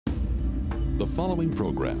The following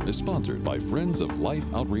program is sponsored by Friends of Life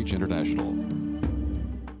Outreach International.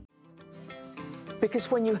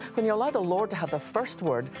 Because when you allow the Lord to have the first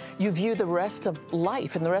word, you view the rest of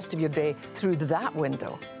life and the rest of your day through that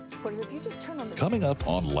window. Whereas if you just turn on the... Coming up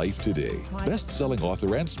on Life Today, best-selling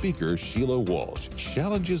author and speaker Sheila Walsh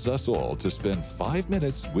challenges us all to spend 5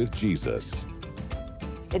 minutes with Jesus.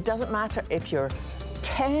 It doesn't matter if you're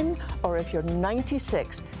 10 or if you're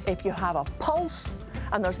 96, if you have a pulse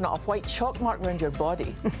and there's not a white chalk mark around your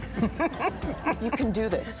body, you can do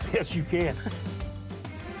this. Yes, you can.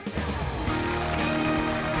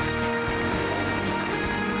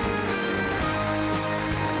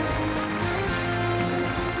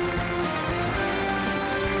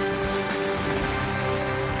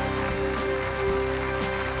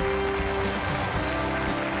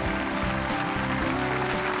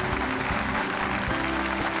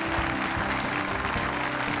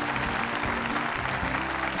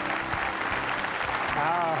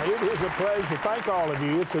 It is a pleasure. Thank all of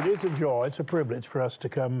you. It's a joy. It's a privilege for us to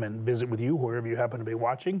come and visit with you wherever you happen to be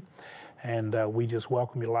watching. And we just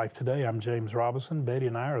welcome you to Life Today. I'm James Robison. Betty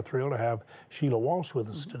and I are thrilled to have Sheila Walsh with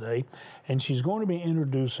us today. And she's going to be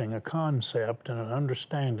introducing a concept and an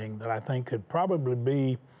understanding that I think could probably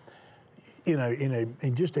be,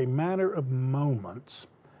 in just a matter of moments,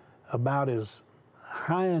 about as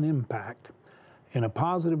high an impact in a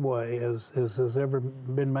positive way as has ever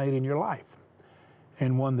been made in your life.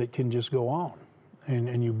 And one that can just go on,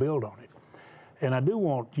 and you build on it. And I do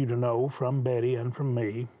want you to know from Betty and from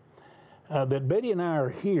me that Betty and I are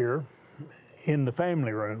here in the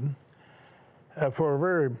family room for a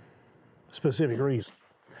very specific reason.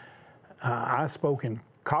 I spoke in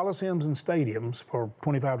coliseums and stadiums for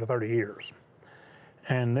 25 to 30 years.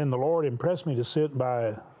 And then the Lord impressed me to sit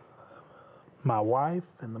by my wife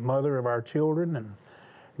and the mother of our children and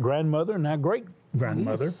grandmother, now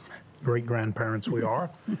great-grandmother, great-grandparents we are,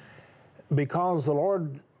 because the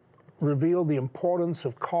Lord revealed the importance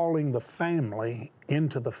of calling the family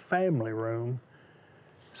into the family room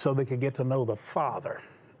so they could get to know the Father,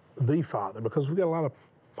 because we've got a lot of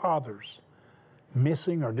fathers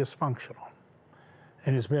missing or dysfunctional.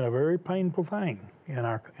 And it's been a very painful thing in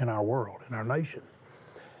our world, in our nation.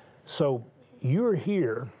 So you're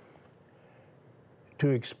here to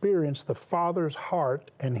experience the Father's heart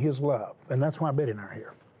and His love. And that's why Betty and I are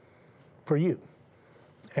here. For you.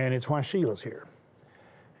 And it's why Sheila's here.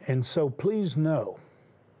 And so please know,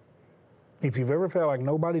 if you've ever felt like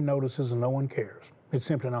nobody notices and no one cares, it's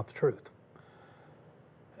simply not the truth.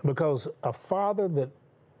 Because a father that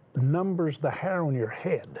numbers the hair on your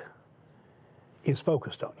head is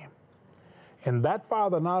focused on you. And that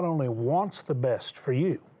father not only wants the best for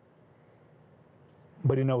you,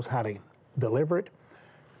 but he knows how to deliver it,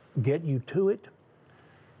 get you to it,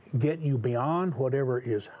 get you beyond whatever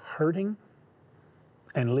is hurting,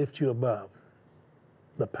 and lift you above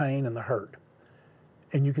the pain and the hurt.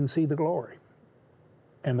 And you can see the glory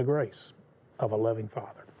and the grace of a loving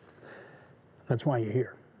Father. That's why you're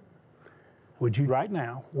here. Would you right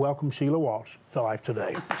now welcome Sheila Walsh to Life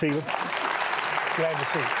Today? Sheila, glad to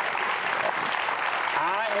see you.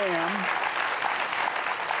 I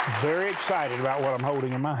am very excited about what I'm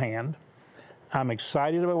holding in my hand. I'm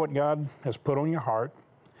excited about what God has put on your heart.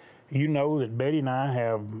 You know that Betty and I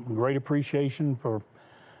have great appreciation for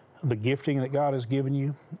the gifting that God has given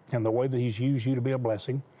you and the way that He's used you to be a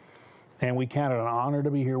blessing. And we count it an honor to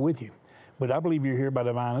be here with you. But I believe you're here by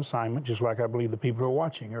divine assignment, just like I believe the people who are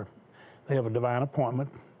watching they have a divine appointment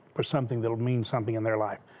for something that will mean something in their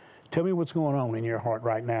life. Tell me what's going on in your heart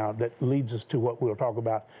right now that leads us to what we'll talk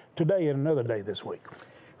about today and another day this week.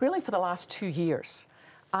 Really, for the last 2 years,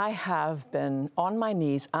 I have been on my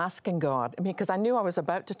knees asking God, because I knew I was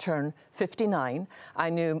about to turn 59. I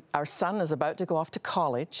knew our son is about to go off to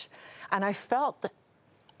college. And I felt that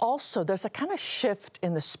also there's a kind of shift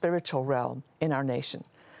in the spiritual realm in our nation.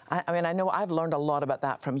 I know I've learned a lot about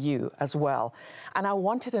that from you as well. And I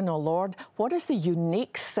wanted to know, Lord, what is the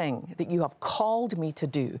unique thing that you have called me to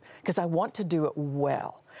do? Because I want to do it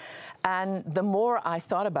well. And the more I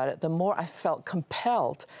thought about it, the more I felt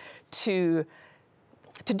compelled to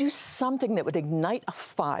do something that would ignite a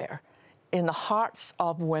fire in the hearts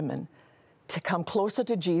of women to come closer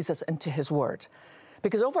to Jesus and to His Word.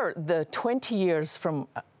 Because over the 20 years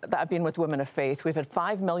that I've been with Women of Faith, we've had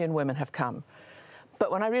 5 million women have come. But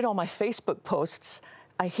when I read all my Facebook posts,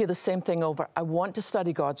 I hear the same thing over. I want to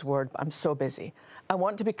study God's Word, but I'm so busy. I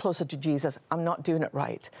want to be closer to Jesus. I'm not doing it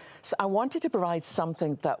right. So I wanted to provide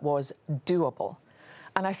something that was doable.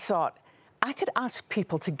 And I thought, I could ask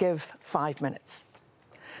people to give 5 minutes.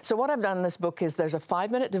 So what I've done in this book is there's a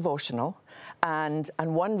 5-minute devotional and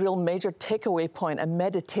one real major takeaway point, a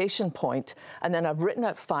meditation point, and then I've written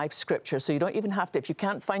out 5 scriptures. So you don't even have to, if you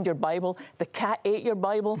can't find your Bible, the cat ate your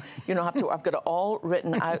Bible, you don't have to, I've got it all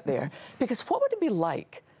written out there. Because what would it be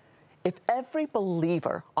like if every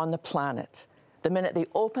believer on the planet, the minute they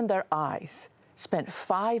opened their eyes, spent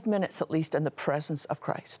 5 minutes at least in the presence of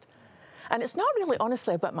Christ? And it's not really,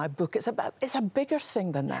 honestly, about my book. It's a bigger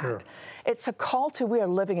thing than that. Sure. It's a call to, we are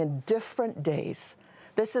living in different days.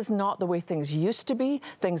 This is not the way things used to be.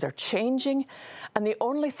 Things are changing. And the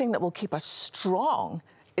only thing that will keep us strong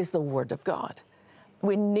is the Word of God.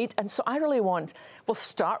 We need, and so I really want, we'll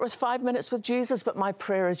start with 5 minutes with Jesus, but my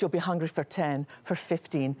prayer is you'll be hungry for 10, for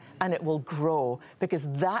 15, and it will grow, because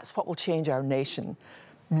that's what will change our nation.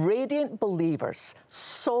 Radiant believers,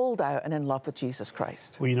 sold out and in love with Jesus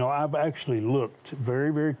Christ. Well, you know, I've actually looked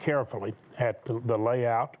very, very carefully at the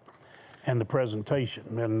layout and the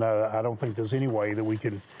presentation, and I don't think there's any way that we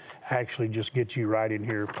can actually just get you right in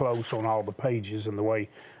here close on all the pages, and the way,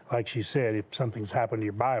 like she said, if something's happened to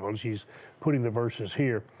your Bible, she's putting the verses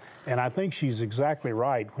here. And I think she's exactly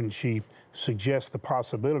right when she suggests the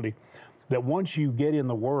possibility that once you get in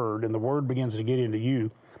the Word and the Word begins to get into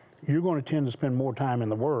you, you're going to tend to spend more time in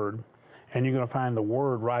the Word, and you're going to find the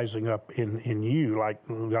Word rising up in you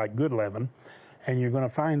like good leaven, and you're going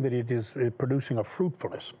to find that it is producing a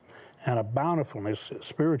fruitfulness and a bountifulness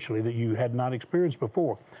spiritually that you had not experienced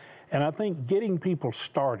before. And I think getting people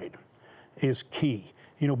started is key.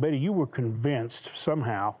 You know, Betty, you were convinced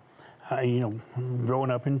somehow,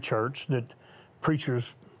 growing up in church, that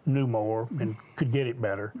preachers knew more and could get it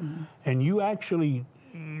better. Mm-hmm. And you actually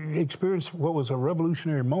experienced what was a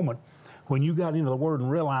revolutionary moment when you got into the Word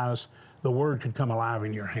and realized the Word could come alive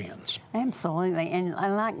in your hands. Absolutely. And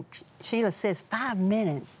like Sheila says, 5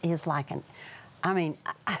 minutes is like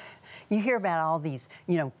you hear about all these,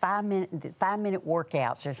 5-minute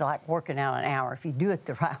workouts. It's like working out an hour if you do it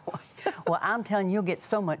the right way. Well, I'm telling you, you'll get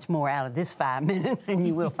so much more out of this 5 minutes than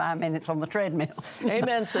you will 5 minutes on the treadmill.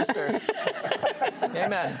 Amen, sister.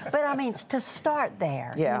 Amen. But to start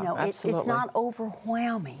there, it's not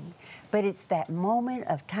overwhelming, but it's that moment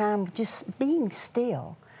of time just being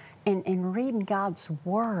still and reading God's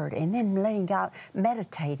Word and then letting God,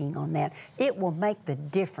 meditating on that. It will make the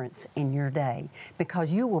difference in your day,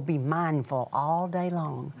 because you will be mindful all day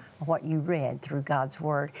long of what you read through God's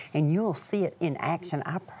Word, and you'll see it in action.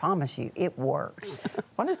 I promise you, it works.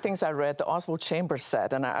 One of the things I read that Oswald Chambers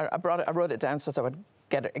said, and I wrote it down so I would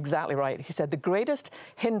get it exactly right. He said, the greatest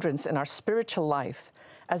hindrance in our spiritual life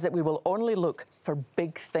is that we will only look for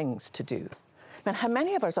big things to do. Man, how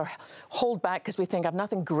many of us hold back because we think I've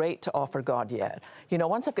nothing great to offer God yet?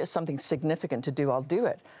 Once I've got something significant to do, I'll do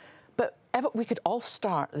it. But we could all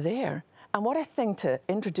start there. And what a thing to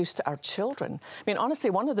introduce to our children. Honestly,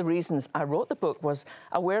 one of the reasons I wrote the book was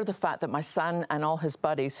aware of the fact that my son and all his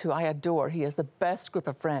buddies, who I adore, he has the best group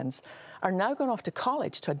of friends, are now going off to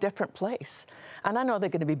college, to a different place. And I know they're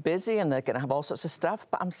going to be busy and they're going to have all sorts of stuff,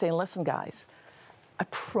 but I'm saying, listen, guys, I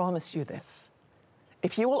promise you this.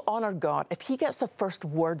 If you will honor God, if He gets the first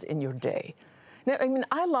word in your day. Now,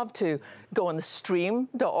 I love to go on the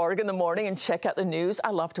stream.org in the morning and check out the news. I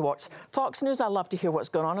love to watch Fox News. I love to hear what's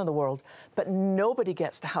going on in the world. But nobody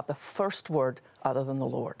gets to have the first word other than the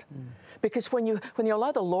Lord. Mm. Because when you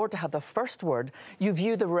allow the Lord to have the first word, you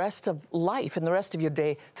view the rest of life and the rest of your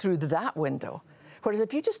day through that window. Whereas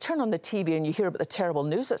if you just turn on the TV and you hear about the terrible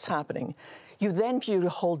news that's happening, you then view the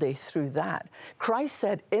whole day through that. Christ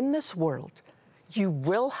said, in this world, you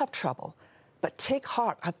will have trouble, but take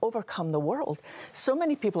heart, I've overcome the world. So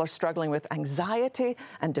many people are struggling with anxiety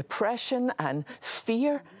and depression and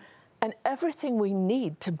fear, and everything we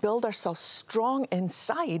need to build ourselves strong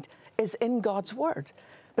inside is in God's Word.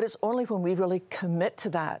 But it's only when we really commit to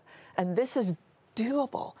that, and this is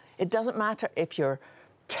doable. It doesn't matter if you're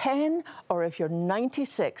 10 or if you're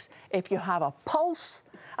 96, if you have a pulse,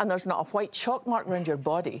 and there's not a white chalk mark around your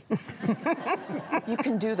body. You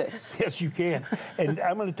can do this. Yes, you can. And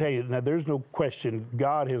I'm going to tell you, now there's no question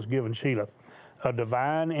God has given Sheila a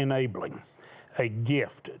divine enabling, a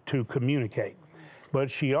gift to communicate. But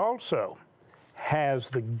she also has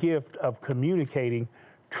the gift of communicating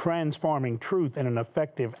transforming truth in an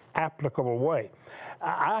effective, applicable way.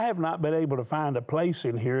 I have not been able to find a place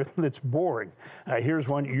in here that's boring. Here's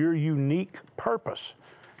one, your unique purpose.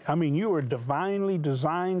 You are divinely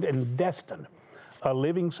designed and destined. A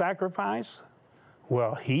living sacrifice?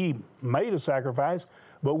 Well, He made a sacrifice,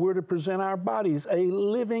 but we're to present our bodies a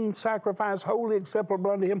living sacrifice, wholly acceptable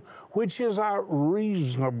unto Him, which is our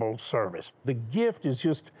reasonable service. The gift is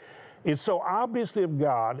it's so obviously of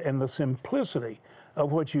God, and the simplicity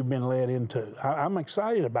of what you've been led into. I'm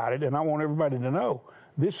excited about it, and I want everybody to know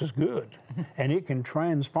this is good, and it can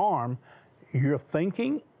transform your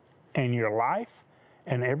thinking and your life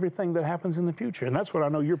and everything that happens in the future. And that's what I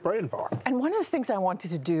know you're praying for. And one of the things I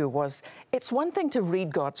wanted to do was, it's one thing to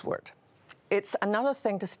read God's Word. It's another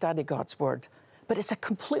thing to study God's Word. But it's a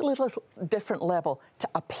completely different level to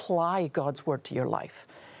apply God's Word to your life.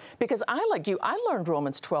 Because like you, I learned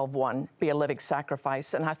Romans 12:1, be a living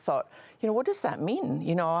sacrifice, and I thought, what does that mean?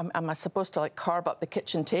 Am I supposed to carve up the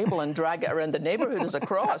kitchen table and drag it around the neighborhood as a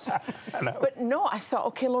cross? But no, I thought,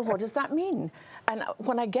 okay, Lord, what does that mean? And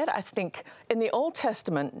when I get it, I think in the Old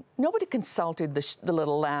Testament, nobody consulted the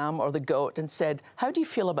little lamb or the goat and said, how do you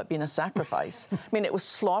feel about being a sacrifice? I mean, it was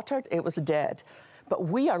slaughtered, it was dead. But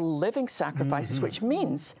we are living sacrifices, which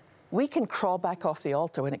means we can crawl back off the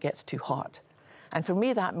altar when it gets too hot. And for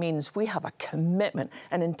me, that means we have a commitment,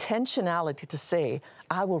 an intentionality to say,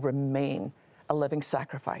 I will remain a living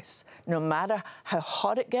sacrifice, no matter how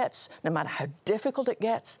hot it gets, no matter how difficult it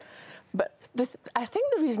gets. But I think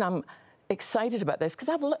the reason I'm excited about this, because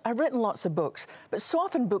I've written lots of books, but so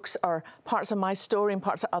often books are parts of my story and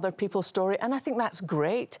parts of other people's story, and I think that's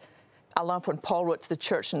great. I love when Paul wrote to the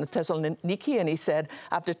church in Thessaloniki and he said,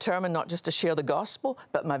 I've determined not just to share the gospel,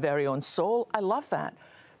 but my very own soul. I love that.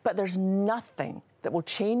 But there's nothing that will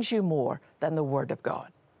change you more than the Word of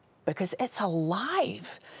God, because it's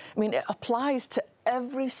alive. I mean, it applies to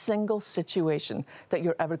every single situation that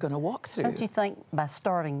you're ever going to walk through. Don't you think by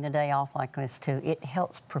starting the day off like this too, it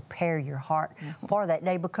helps prepare your heart for that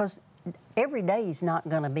day? Because every day is not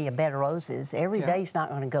going to be a bed of roses. Every day is not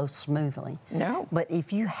going to go smoothly. No. But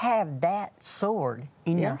if you have that sword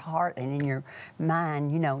in your heart and in your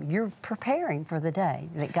mind, you're preparing for the day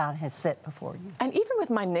that God has set before you. And even with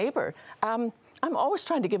my neighbor, I'm always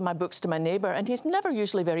trying to give my books to my neighbor, and he's never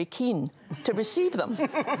usually very keen to receive them.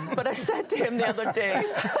 But I said to him the other day,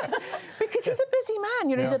 because he's a busy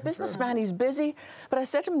man, he's a businessman, he's busy. But I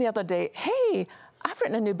said to him the other day, hey, I've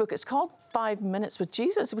written a new book. It's called 5 Minutes with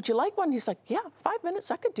Jesus. Would you like one? He's like, yeah, 5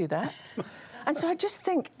 minutes, I could do that. And so I just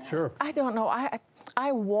think, I don't know,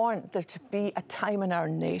 I want there to be a time in our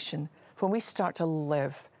nation when we start to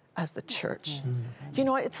live as the church.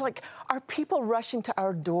 It's like, are people rushing to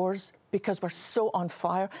our doors because we're so on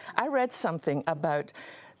fire? I read something about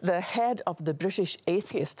the head of the British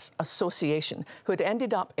Atheists Association who had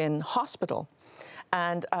ended up in hospital.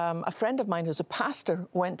 And a friend of mine who's a pastor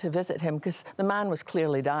went to visit him because the man was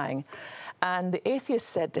clearly dying. And the atheist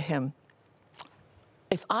said to him,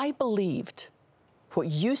 if I believed what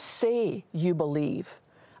you say you believe,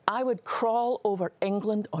 I would crawl over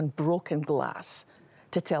England on broken glass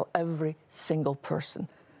to tell every single person.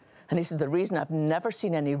 And he said, the reason I've never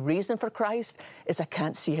seen any reason for Christ is I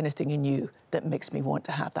can't see anything in you that makes me want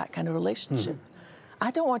to have that kind of relationship.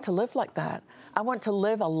 I don't want to live like that. I want to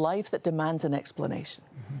live a life that demands an explanation.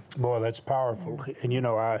 Boy, that's powerful. And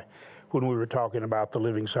when we were talking about the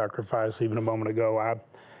living sacrifice even a moment ago,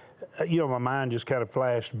 my mind just kind of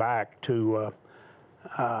flashed back to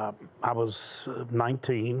I was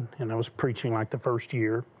 19 and I was preaching like the first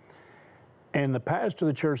year. And the pastor of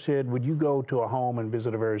the church said, would you go to a home and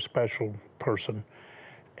visit a very special person?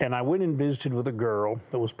 And I went and visited with a girl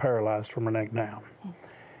that was paralyzed from her neck down.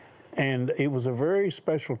 And it was a very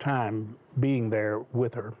special time being there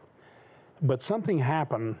with her. But something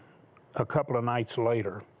happened a couple of nights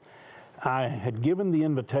later. I had given the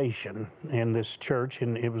invitation in this church,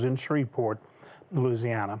 and it was in Shreveport,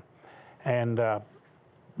 Louisiana. And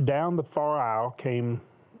down the far aisle came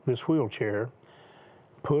this wheelchair,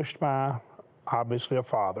 pushed by, obviously, a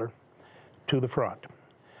father, to the front.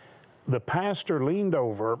 The pastor leaned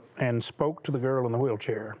over and spoke to the girl in the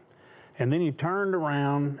wheelchair. And then he turned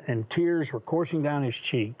around and tears were coursing down his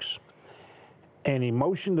cheeks. And he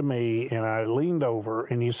motioned to me and I leaned over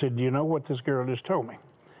and he said, do you know what this girl just told me?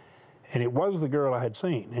 And it was the girl I had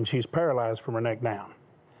seen, and she's paralyzed from her neck down.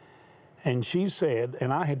 And she said,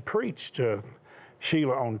 and I had preached to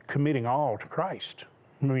Sheila on committing all to Christ.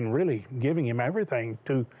 I mean, really giving him everything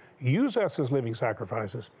to use us as living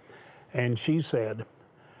sacrifices. And she said,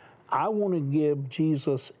 I want to give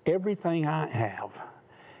Jesus everything I have.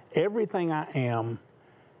 Everything I am.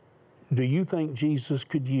 Do you think Jesus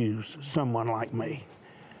could use someone like me?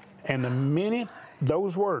 And the minute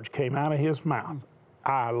those words came out of his mouth,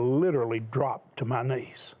 I literally dropped to my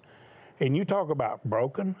knees. And you talk about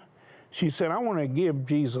broken. She said, I want to give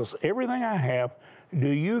Jesus everything I have. Do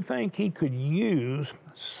you think he could use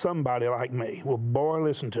somebody like me? Well, boy,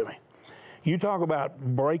 listen to me. You talk about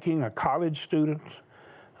breaking a college student,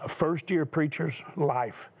 a first-year preacher's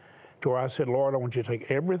life, to where I said, Lord, I want you to take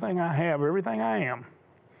everything I have, everything I am,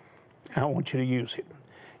 I want you to use it.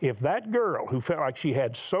 If that girl who felt like she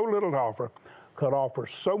had so little to offer could offer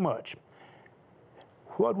so much,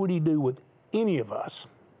 what would he do with any of us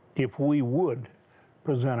if we would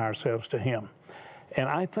present ourselves to him? And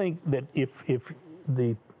I think that if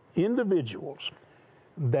the individuals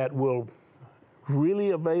that will really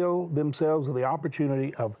avail themselves of the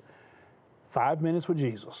opportunity of 5 minutes with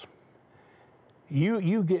Jesus,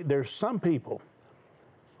 there's some people,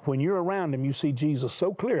 when you're around them, you see Jesus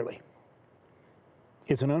so clearly.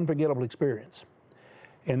 It's an unforgettable experience.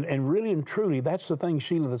 And really and truly, that's the thing,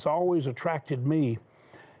 Sheila, that's always attracted me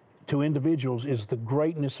to individuals, is the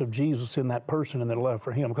greatness of Jesus in that person and their love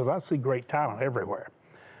for him, because I see great talent everywhere.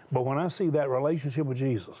 But when I see that relationship with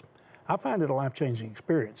Jesus, I find it a life-changing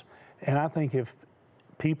experience. And I think if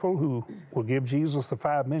people who will give Jesus the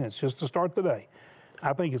 5 minutes just to start the day,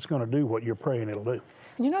 I think it's going to do what you're praying it'll do.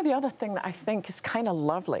 You know, the other thing that I think is kind of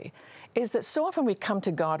lovely is that so often we come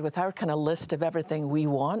to God with our kind of list of everything we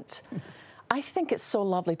want. I think it's so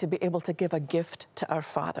lovely to be able to give a gift to our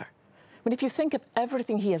Father. I mean, if you think of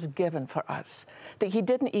everything he has given for us, that he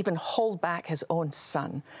didn't even hold back his own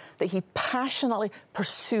son, that he passionately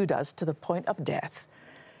pursued us to the point of death,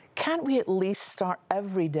 can't we at least start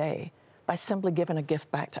every day by simply giving a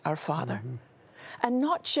gift back to our Father? Mm-hmm. And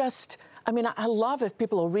not just, I mean, I love if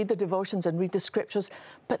people will read the devotions and read the scriptures,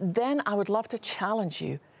 but then I would love to challenge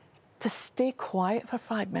you to stay quiet for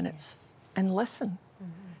 5 minutes and listen.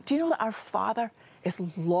 Mm-hmm. Do you know that our Father is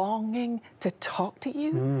longing to talk to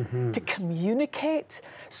you, mm-hmm. to communicate?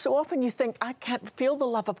 So often you think, I can't feel the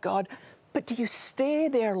love of God, but do you stay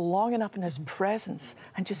there long enough in his presence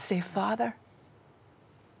and just say, Father,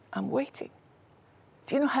 I'm waiting?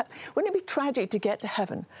 Do you know how, wouldn't it be tragic to get to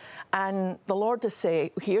heaven and the Lord to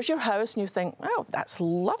say, here's your house, and you think, oh, that's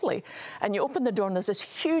lovely. And you open the door and there's this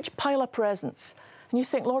huge pile of presents. And you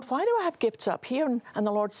think, Lord, why do I have gifts up here? And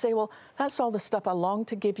the Lord say, well, that's all the stuff I longed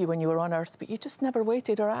to give you when you were on earth, but you just never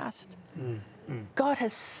waited or asked. Mm-hmm. God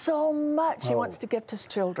has so much he wants to give to his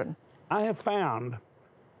children. I have found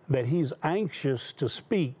that he's anxious to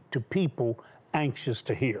speak to people anxious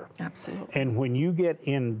to hear. Absolutely. And when you get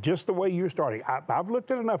in just the way you're starting, I've looked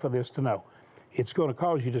at enough of this to know it's going to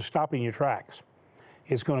cause you to stop in your tracks.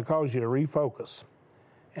 It's going to cause you to refocus,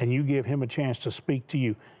 and you give him a chance to speak to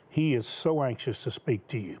you. He is so anxious to speak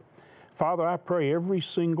to you. Father, I pray every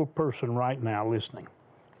single person right now listening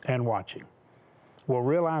and watching will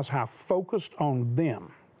realize how focused on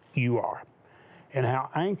them you are and how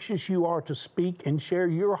anxious you are to speak and share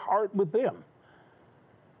your heart with them,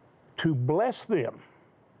 to bless them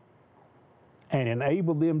and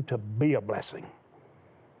enable them to be a blessing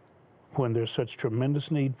when there's such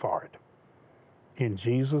tremendous need for it. In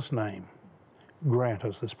Jesus' name, grant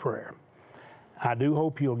us this prayer. I do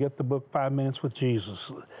hope you'll get the book 5 Minutes with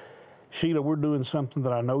Jesus. Sheila, we're doing something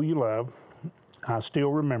that I know you love. I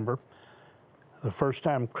still remember the first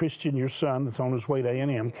time Christian, your son, that's on his way to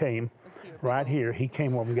A&M, came right here. He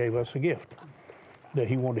came over and gave us a gift that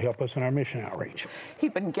he wanted to help us in our mission outreach.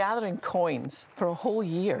 He'd been gathering coins for a whole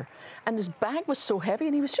year, and his bag was so heavy,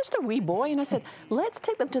 and he was just a wee boy, and I said, let's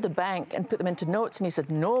take them to the bank and put them into notes. And he said,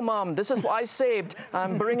 no, Mom, this is what I saved.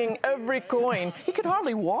 I'm bringing every coin. He could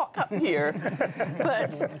hardly walk up here.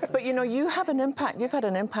 But you know, you have an impact. You've had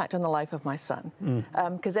an impact on the life of my son.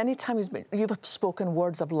 Because anytime you've spoken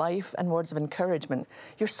words of life and words of encouragement,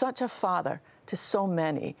 you're such a father to so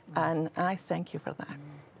many, and I thank you for that.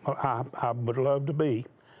 I would love to be.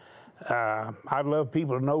 I'd love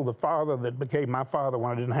people to know the father that became my father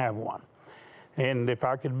when I didn't have one. And if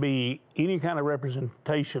I could be any kind of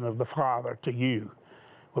representation of the Father to you,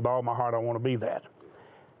 with all my heart, I want to be that.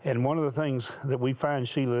 And one of the things that we find,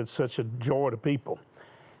 Sheila, that's such a joy to people,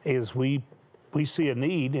 is we see a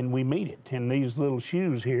need and we meet it. And these little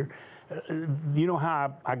shoes here, you know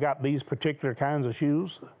how I got these particular kinds of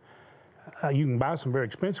shoes? You can buy some very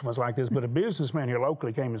expensive ones like this, but a businessman here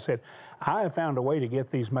locally came and said, I have found a way to get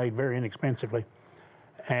these made very inexpensively,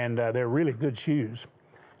 and they're really good shoes.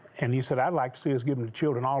 And he said, I'd like to see us give them to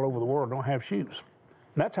children all over the world who don't have shoes.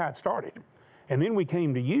 And that's how it started. And then we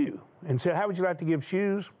came to you and said, how would you like to give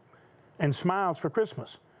shoes and smiles for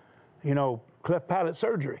Christmas? You know, cleft palate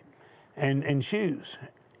surgery and shoes.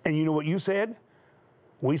 And you know what you said?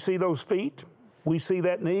 We see those feet. We see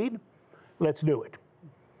that need. Let's do it.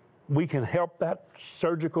 We can help that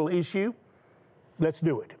surgical issue. Let's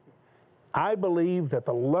do it. I believe that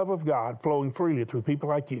the love of God flowing freely through people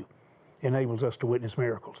like you enables us to witness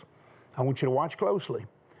miracles. I want you to watch closely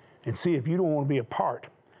and see if you don't want to be a part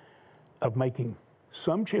of making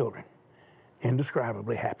some children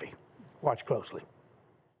indescribably happy. Watch closely.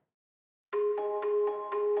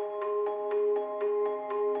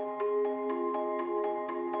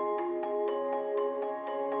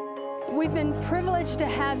 We've been privileged to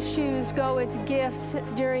have shoes go as gifts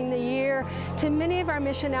during the year to many of our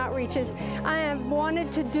mission outreaches. I have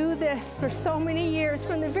wanted to do this for so many years,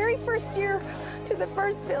 from the very first year to the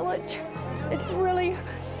first village. It's really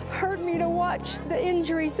hurt me to watch the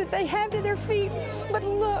injuries that they have to their feet. But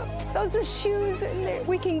look, those are shoes and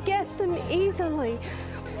we can get them easily.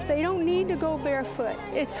 They don't need to go barefoot.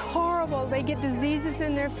 It's horrible. They get diseases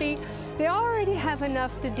in their feet. They already have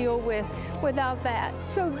enough to deal with without that.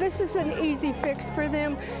 So this is an easy fix for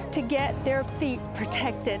them to get their feet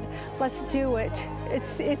protected. Let's do it.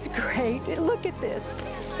 It's great. Look at this.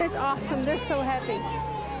 It's awesome. They're so happy.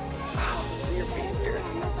 See your feet here.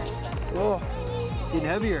 Oh, getting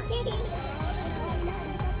heavier.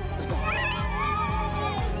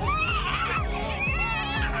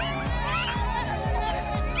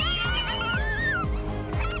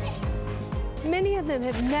 Many of them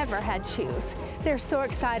have never had shoes. They're so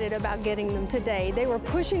excited about getting them today. They were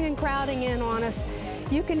pushing and crowding in on us.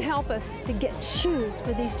 You can help us to get shoes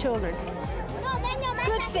for these children.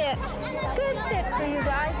 Good fit. Good fit for you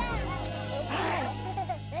guys.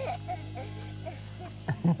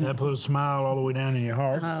 That put a smile all the way down in your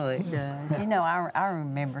heart. Oh, it does. You know, I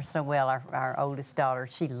remember so well our oldest daughter,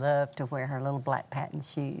 she loved to wear her little black patent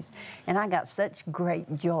shoes. And I got such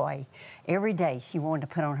great joy. Every day she wanted to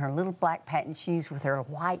put on her little black patent shoes with her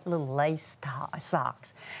white little lace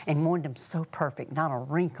socks and wanted them so perfect, not a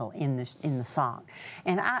wrinkle in the sock.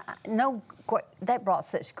 And I know that brought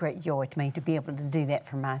such great joy to me to be able to do that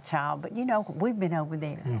for my child. But you know, we've been over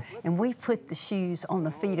there and we've put the shoes on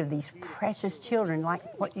the feet of these precious children like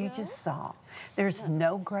what you just saw. There's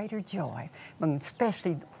no greater joy, but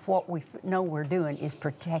especially what we know we're doing is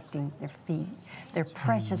protecting their feet. Their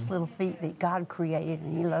precious little feet that God created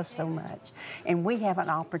and He loves so much. And we have an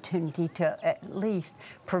opportunity to at least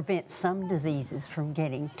prevent some diseases from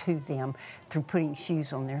getting to them through putting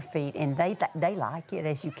shoes on their feet. And they like it,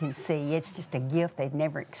 as you can see. It's just a gift they've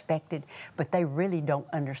never expected, but they really don't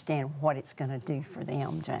understand what it's going to do for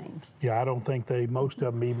them, James. Yeah, I don't think most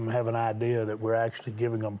of them even have an idea that we're actually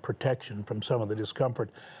giving them protection from some of the discomfort.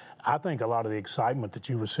 I think a lot of the excitement that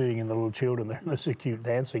you were seeing in the little children there, they're so cute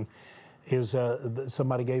dancing, is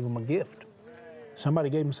somebody gave them a gift. Somebody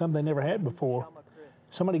gave them something they never had before.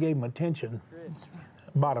 Somebody gave them attention.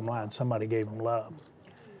 Bottom line, somebody gave them love.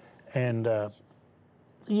 And,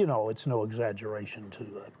 you know, it's no exaggeration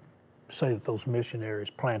to say that those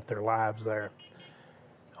missionaries plant their lives there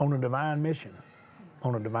on a divine mission,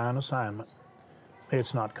 on a divine assignment.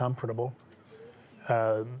 It's not comfortable.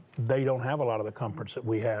 They don't have a lot of the comforts that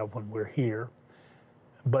we have when we're here,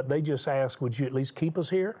 but they just ask, would you at least keep us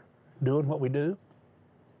here doing what we do?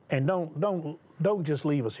 And don't just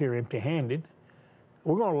leave us here empty-handed.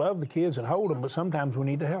 We're going to love the kids and hold them, but sometimes we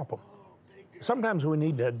need to help them. Sometimes we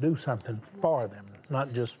need to do something for them,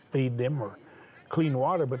 not just feed them or clean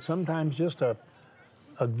water, but sometimes just a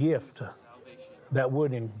gift that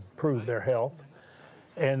would improve their health.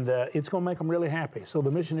 And it's going to make them really happy. So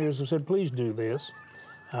the missionaries have said, please do this.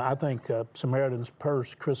 I think Samaritan's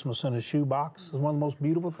Purse, Christmas in a Shoebox, is one of the most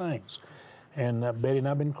beautiful things. And Betty and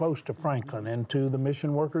I have been close to Franklin and to the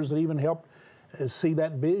mission workers that even helped see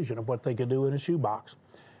that vision of what they could do in a shoebox.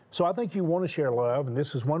 So I think you want to share love, and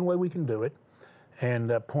this is one way we can do it,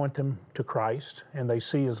 and point them to Christ, and they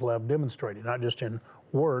see His love demonstrated, not just in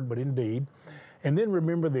word, but in deed. And then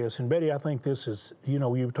remember this, and Betty, I think this is, you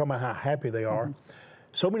know, you were talking about how happy they are. Mm-hmm.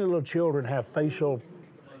 So many little children have facial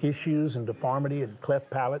issues and deformity and cleft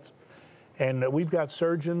palates. And we've got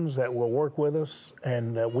surgeons that will work with us,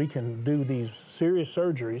 and we can do these serious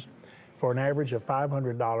surgeries for an average of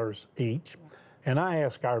 $500 each. And I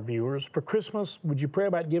ask our viewers, for Christmas, would you pray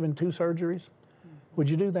about giving 2 surgeries? Would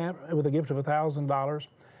you do that with a gift of $1,000?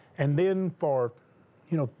 And then for,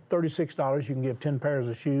 you know, $36, you can give 10 pairs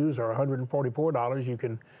of shoes, or $144, you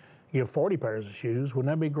can give 40 pairs of shoes.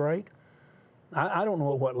 Wouldn't that be great? I don't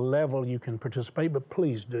know at what level you can participate, but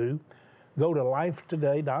please do. Go to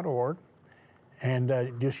lifetoday.org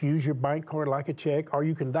and just use your bank card like a check, or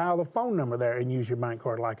you can dial the phone number there and use your bank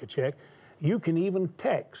card like a check. You can even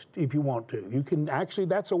text if you want to. You can actually,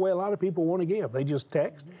 that's the way a lot of people want to give. They just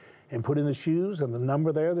text and put in the shoes and the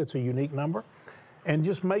number there that's a unique number, and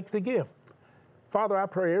just make the gift. Father, I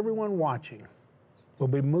pray everyone watching will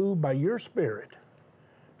be moved by your Spirit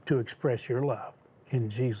to express your love. In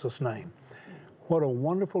Jesus' name. What a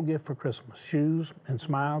wonderful gift for Christmas. Shoes and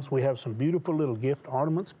smiles. We have some beautiful little gift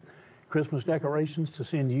ornaments, Christmas decorations to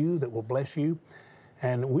send you that will bless you.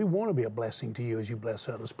 And we want to be a blessing to you as you bless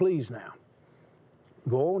others. Please now,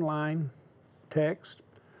 go online, text,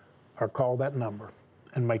 or call that number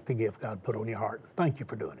and make the gift God put on your heart. Thank you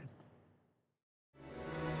for doing it.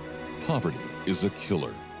 Poverty is a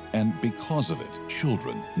killer. And because of it,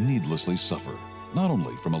 children needlessly suffer, not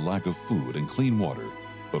only from a lack of food and clean water,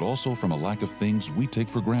 but also from a lack of things we take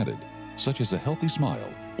for granted, such as a healthy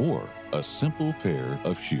smile or a simple pair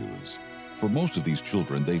of shoes. For most of these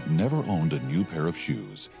children, they've never owned a new pair of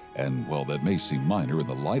shoes. And while that may seem minor in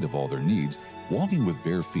the light of all their needs, walking with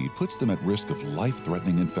bare feet puts them at risk of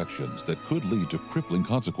life-threatening infections that could lead to crippling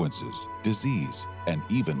consequences, disease, and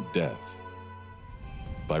even death.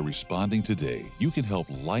 By responding today, you can help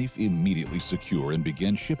Life immediately secure and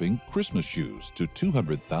begin shipping Christmas shoes to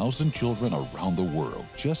 200,000 children around the world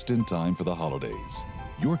just in time for the holidays.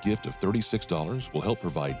 Your gift of $36 will help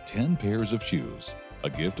provide 10 pairs of shoes. A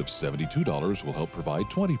gift of $72 will help provide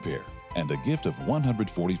 20 pairs. And a gift of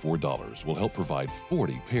 $144 will help provide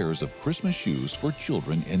 40 pairs of Christmas shoes for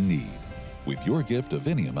children in need. With your gift of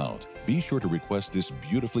any amount, be sure to request this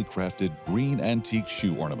beautifully crafted green antique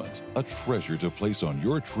shoe ornament, a treasure to place on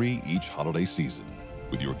your tree each holiday season.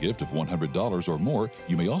 With your gift of $100 or more,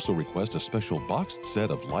 you may also request a special boxed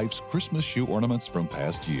set of Life's Christmas shoe ornaments from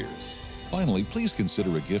past years. Finally, please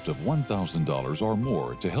consider a gift of $1,000 or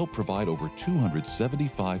more to help provide over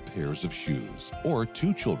 275 pairs of shoes, or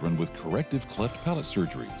 2 children with corrective cleft palate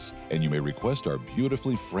surgeries. And you may request our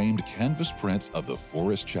beautifully framed canvas prints of the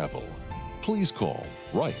Forest Chapel. Please call,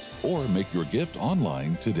 write, or make your gift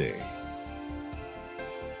online today.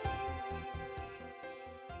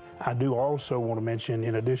 I do also want to mention,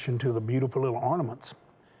 in addition to the beautiful little ornaments,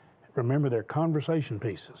 remember they're conversation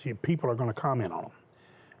pieces. People are going to comment on them.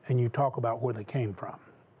 And you talk about where they came from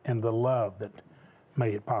and the love that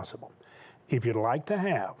made it possible. If you'd like to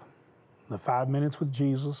have the 5 minutes with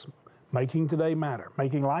Jesus, making today matter,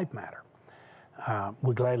 making life matter,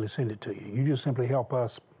 we gladly send it to you. You just simply help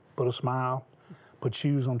us put a smile, put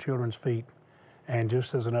shoes on children's feet, and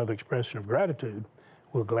just as another expression of gratitude,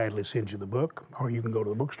 we'll gladly send you the book, or you can go to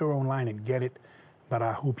the bookstore online and get it. But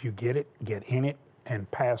I hope you get it, get in it, and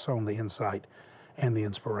pass on the insight and the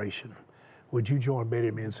inspiration. Would you join Betty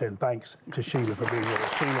and me in saying thanks to Sheila for being with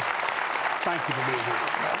us? Sheila, thank you for being here.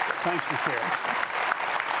 Thanks for sharing.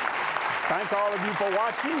 Thank all of you for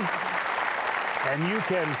watching. And you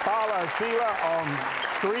can follow Sheila on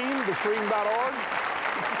thestream.org,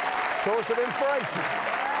 source of inspiration.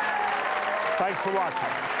 Thanks for watching.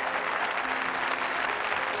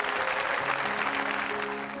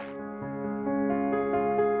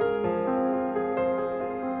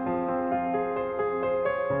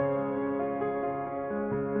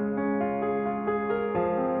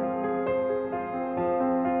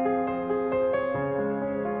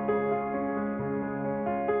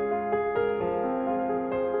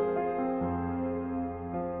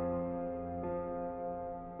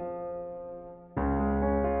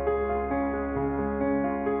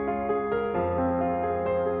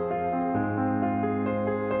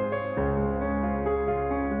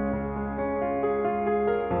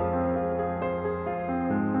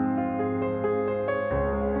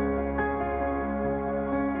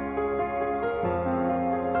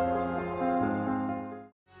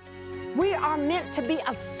 We are meant to be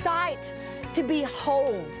a sight to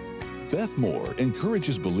behold. Beth Moore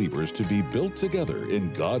encourages believers to be built together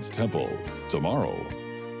in God's temple. Tomorrow.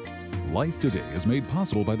 Life Today is made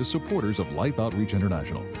possible by the supporters of Life Outreach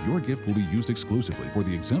International. Your gift will be used exclusively for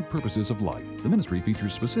the exempt purposes of life. The ministry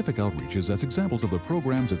features specific outreaches as examples of the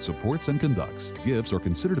programs it supports and conducts. Gifts are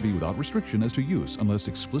considered to be without restriction as to use unless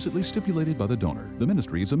explicitly stipulated by the donor. The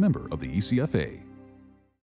ministry is a member of the ECFA.